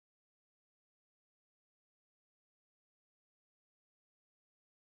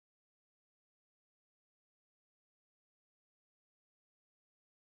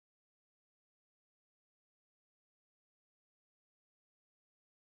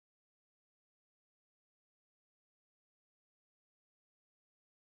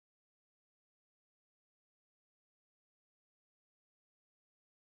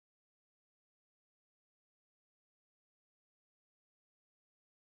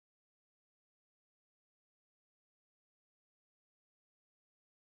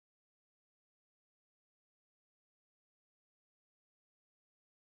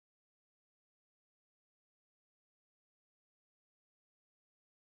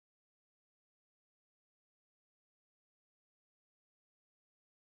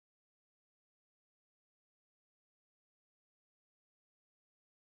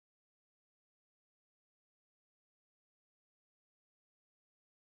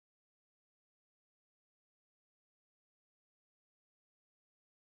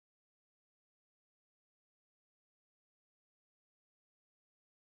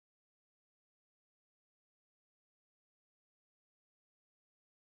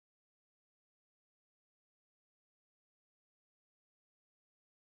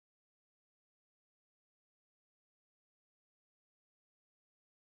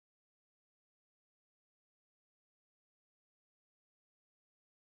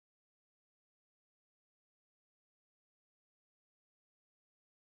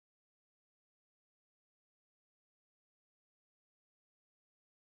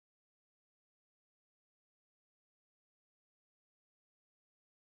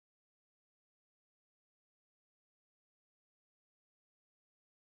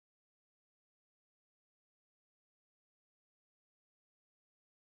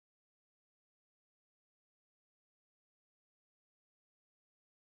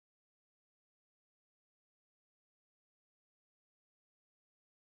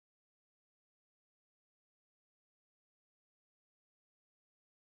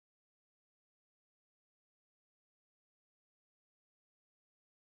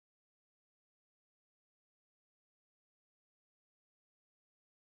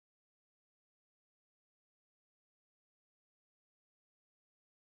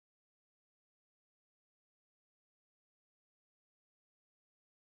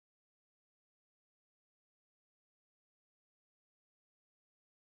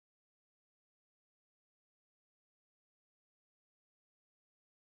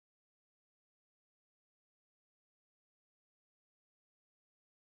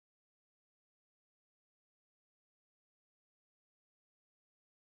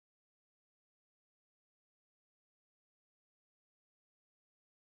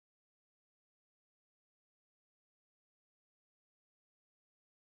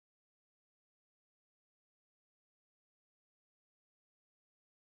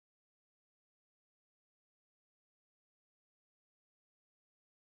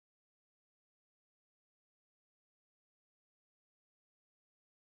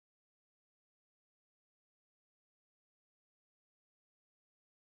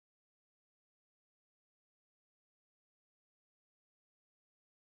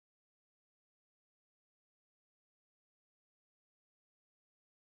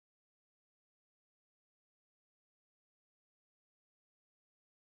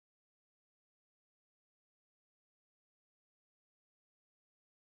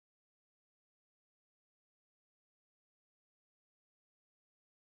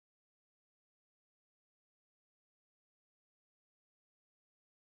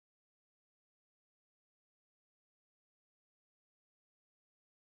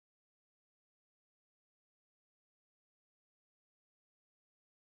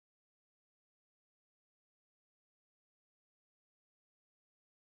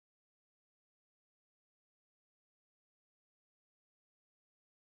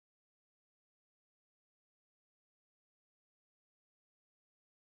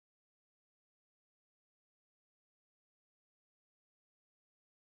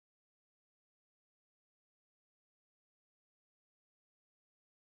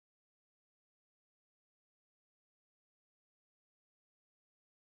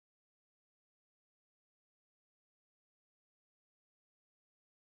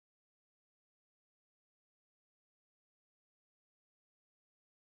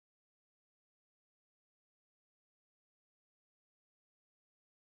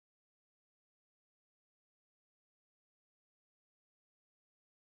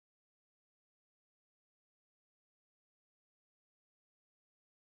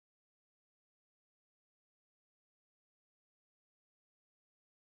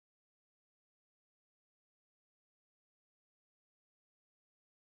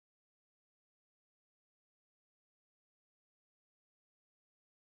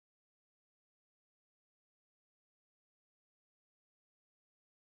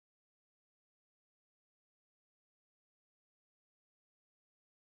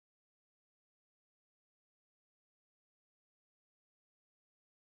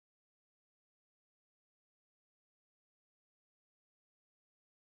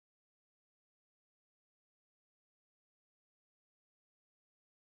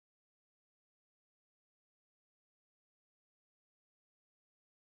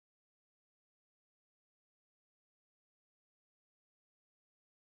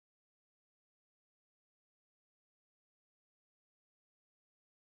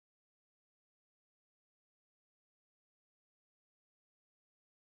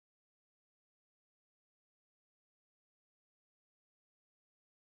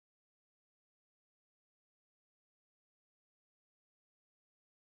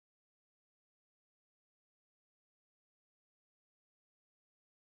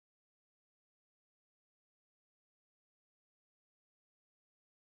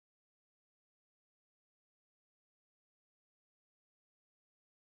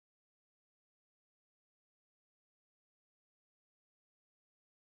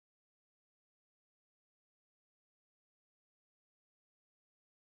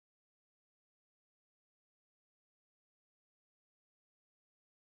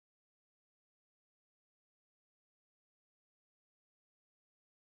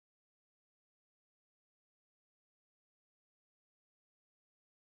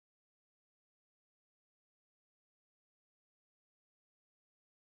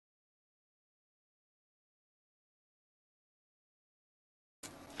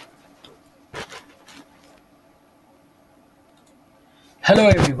Hello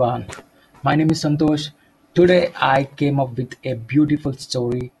everyone, my name is Santosh. Today I came up with a beautiful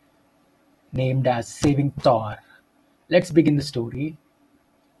story named as Saving Thor. Let's begin the story.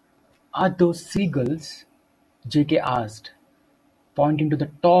 Are those seagulls? JK asked, pointing to the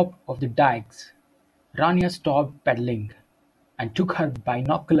top of the dikes. Rania stopped paddling and took her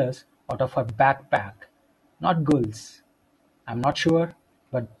binoculars out of her backpack. Not gulls. I'm not sure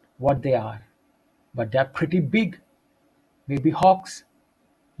but what they are. But they're pretty big. Maybe hawks.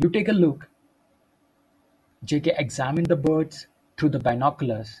 You take a look. JK examined the birds through the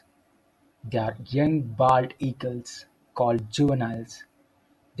binoculars. They are young bald eagles called juveniles.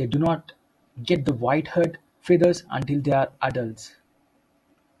 They do not get the white head feathers until they are adults.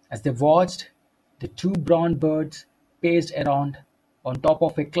 As they watched, the two brown birds paced around on top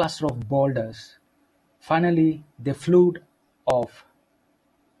of a cluster of boulders. Finally, they flew off,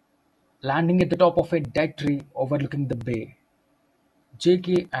 landing at the top of a dead tree overlooking the bay.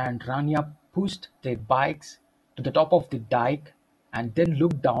 JK and Rania pushed their bikes to the top of the dike and then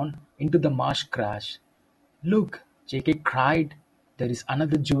looked down into the marsh grass. "Look!" JK cried. "There is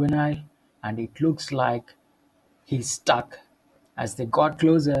another juvenile, and it looks like he's stuck." As they got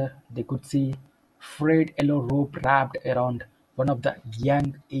closer, they could see frayed yellow rope wrapped around one of the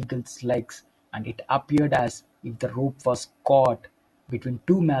young eagle's legs, and it appeared as if the rope was caught between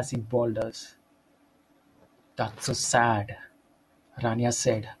two massive boulders. "That's so sad," Rania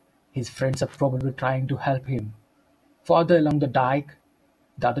said. "His friends are probably trying to help him." Farther along the dike,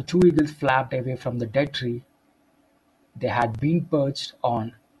 the other two eagles flapped away from the dead tree they had been perched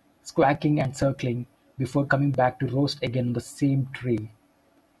on, squawking and circling, before coming back to roast again on the same tree.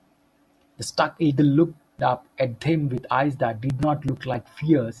 The stuck eagle looked up at them with eyes that did not look like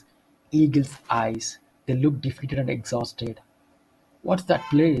fierce eagle's eyes. They looked defeated and exhausted. "What's that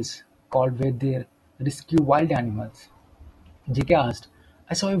place called where they rescue wild animals?" JK asked.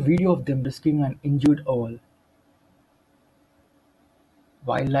 "I saw a video of them rescuing an injured owl."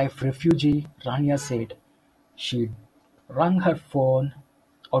 "Wildlife refuge," Rania said. She wrung her phone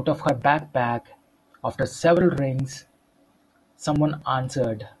out of her backpack. After several rings, someone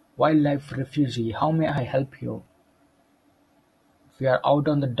answered. "Wildlife refuge, how may I help you?" "We are out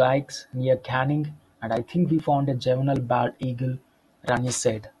on the dikes near Canning, and I think we found a juvenile bald eagle," Rania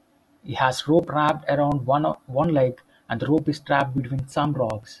said. "He has rope wrapped around one leg, and the rope is trapped between some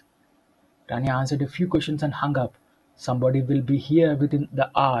rocks." Rania answered a few questions and hung up. "Somebody will be here within the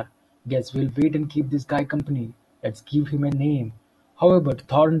hour. Guess we'll wait and keep this guy company. Let's give him a name. How about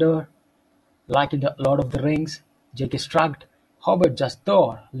Thunder? Like in the Lord of the Rings?" JK shrugged. "How about just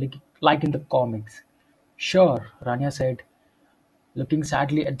Thor, like in the comics?" "Sure," Rania said, looking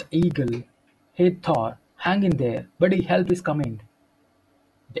sadly at the eagle. "Hey Thor, hang in there. Buddy, help is coming."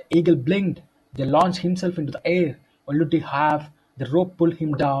 The eagle blinked, then launched himself into the air, only to have the rope pull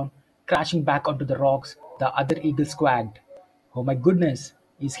him down, crashing back onto the rocks. The other eagle squawked. "Oh my goodness,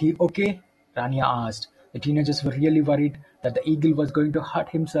 is he okay?" Rania asked. The teenagers were really worried that the eagle was going to hurt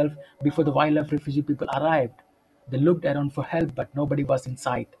himself before the wildlife refugee people arrived. They looked around for help, but nobody was in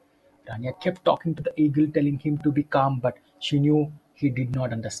sight. Rania kept talking to the eagle, telling him to be calm, but she knew he did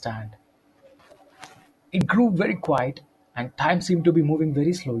not understand. It grew very quiet, and time seemed to be moving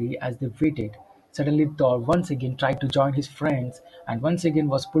very slowly as they waited. Suddenly Thor once again tried to join his friends, and once again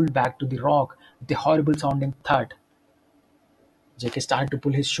was pulled back to the rock with a horrible sounding thud. JK started to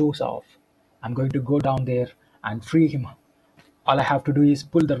pull his shoes off. "I'm going to go down there and free him. All I have to do is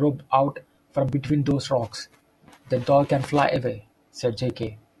pull the rope out from between those rocks. Then Thor can fly away," said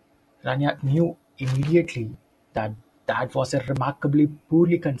JK. Rania knew immediately that that was a remarkably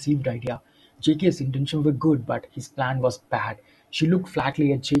poorly conceived idea. JK's intentions were good, but his plan was bad. She looked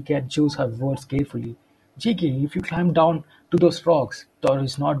flatly at JK and chose her words carefully. "JK, if you climb down to those rocks, Thor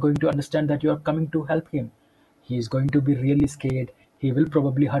is not going to understand that you are coming to help him. He is going to be really scared. He will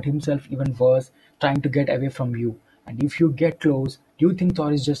probably hurt himself even worse trying to get away from you. And if you get close, do you think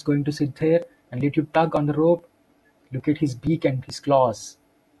Thor is just going to sit there and let you tug on the rope? Look at his beak and his claws.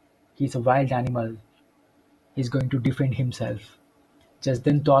 He's a wild animal. He's going to defend himself." Just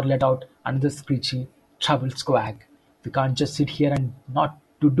then Thor let out another screechy, troubled squawk. "We can't just sit here and not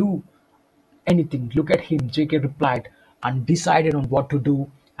to do anything. Look at him," JK replied, undecided on what to do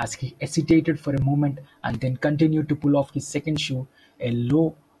as he hesitated for a moment and then continued to pull off his second shoe. A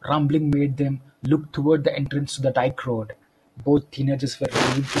low rumbling made them look toward the entrance to the dike road. Both teenagers were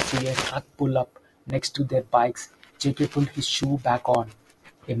relieved to see a truck pull up next to their bikes. JK pulled his shoe back on.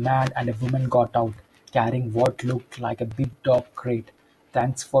 A man and a woman got out, carrying what looked like a big dog crate.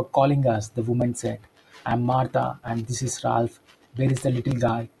 "Thanks for calling us," the woman said. "I'm Martha, and this is Ralph. Where is the little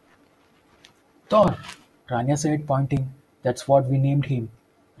guy?" "Thor," Rania said, pointing. That's what we named him.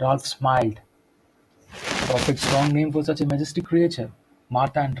 Ralph smiled. Perfect strong name for such a majestic creature.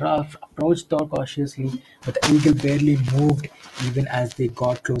 Martha and Ralph approached Thor cautiously, but the eagle barely moved even as they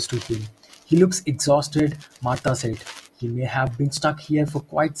got close to him. He looks exhausted, Martha said. He may have been stuck here for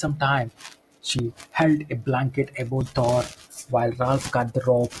quite some time. She held a blanket above Thor while Ralph cut the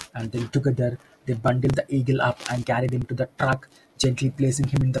rope, and then together they bundled the eagle up and carried him to the truck, gently placing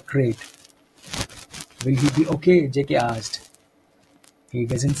him in the crate. Will he be okay? JK asked. He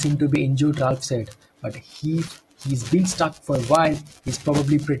doesn't seem to be injured, Ralph said, but he's been stuck for a while. He's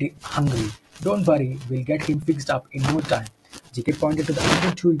probably pretty hungry. Don't worry, we'll get him fixed up in no time. JK pointed to the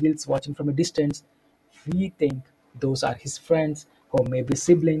other two eagles watching from a distance. We think those are his friends or maybe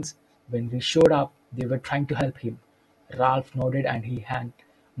siblings. When we showed up, they were trying to help him. Ralph nodded and he hand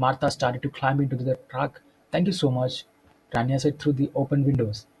Martha started to climb into the truck. Thank you so much, Rania said through the open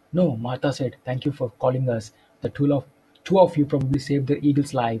windows. No, Martha said, thank you for calling us. The two of you probably saved the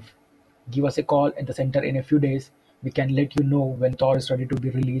eagle's life. Give us a call at the center in a few days. We can let you know when Thor is ready to be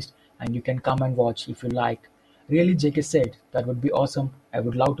released and you can come and watch if you like. Really, JK said, that would be awesome. I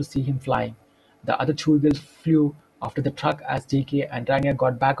would love to see him flying. The other two eagles flew after the truck as JK and Rania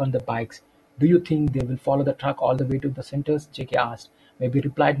got back on the bikes. Do you think they will follow the truck all the way to the centers? JK asked. Maybe,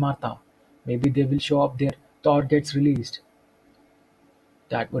 replied Martha. Maybe they will show up there Thor gets released.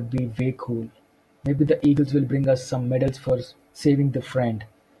 That would be way cool. Maybe the Eagles will bring us some medals for saving the friend,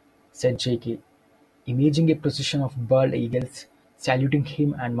 said JK, imaging a procession of bald eagles saluting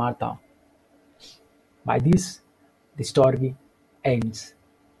him and Martha. By this, the story ends,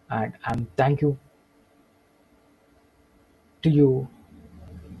 and thank you to you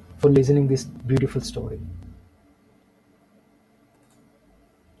for listening this beautiful story.